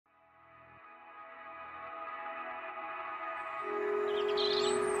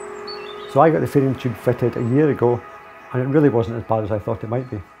So I got the feeding tube fitted a year ago, and it really wasn't as bad as I thought it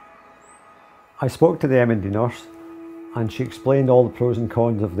might be. I spoke to the M&D nurse, and she explained all the pros and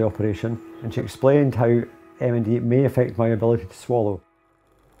cons of the operation, and she explained how M&D may affect my ability to swallow.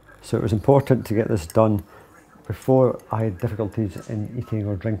 So it was important to get this done before I had difficulties in eating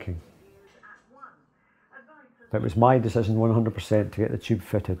or drinking. But it was my decision 100% to get the tube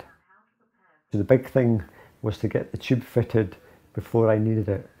fitted. So the big thing was to get the tube fitted before I needed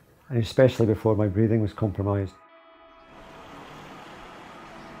it, and especially before my breathing was compromised.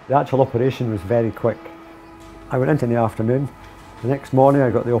 The actual operation was very quick. I went in the afternoon. The next morning I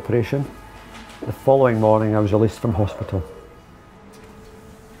got the operation. The following morning I was released from hospital.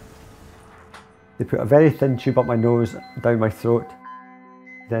 They put a very thin tube up my nose, down my throat,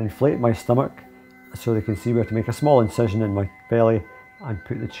 then inflate my stomach so they can see where to make a small incision in my belly and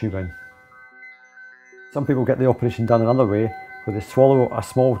put the tube in. Some people get the operation done another way, where they swallow a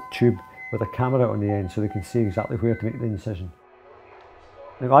small tube with a camera on the end so they can see exactly where to make the incision.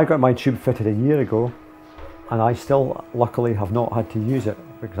 Now, I got my tube fitted a year ago, and I still luckily have not had to use it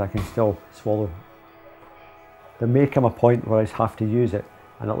because I can still swallow. There may come a point where I have to use it,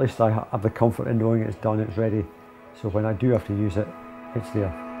 and at least I have the comfort in knowing it's done, it's ready, so when I do have to use it, it's there.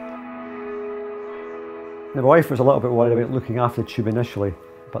 Now, my wife was a little bit worried about looking after the tube initially,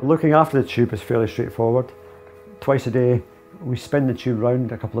 but looking after the tube is fairly straightforward. Twice a day, we spin the tube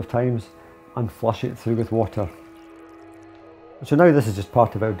round a couple of times and flush it through with water. So now this is just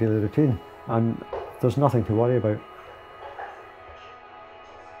part of our daily routine, and there's nothing to worry about.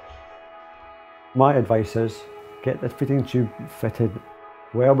 My advice is, get the feeding tube fitted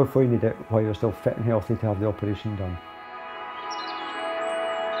well before you need it, while you're still fit and healthy to have the operation done.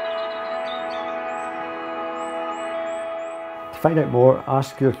 To find out more,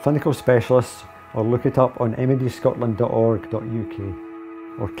 ask your clinical specialists or look it up on mndscotland.org.uk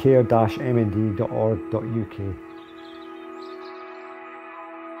or care-mnd.org.uk.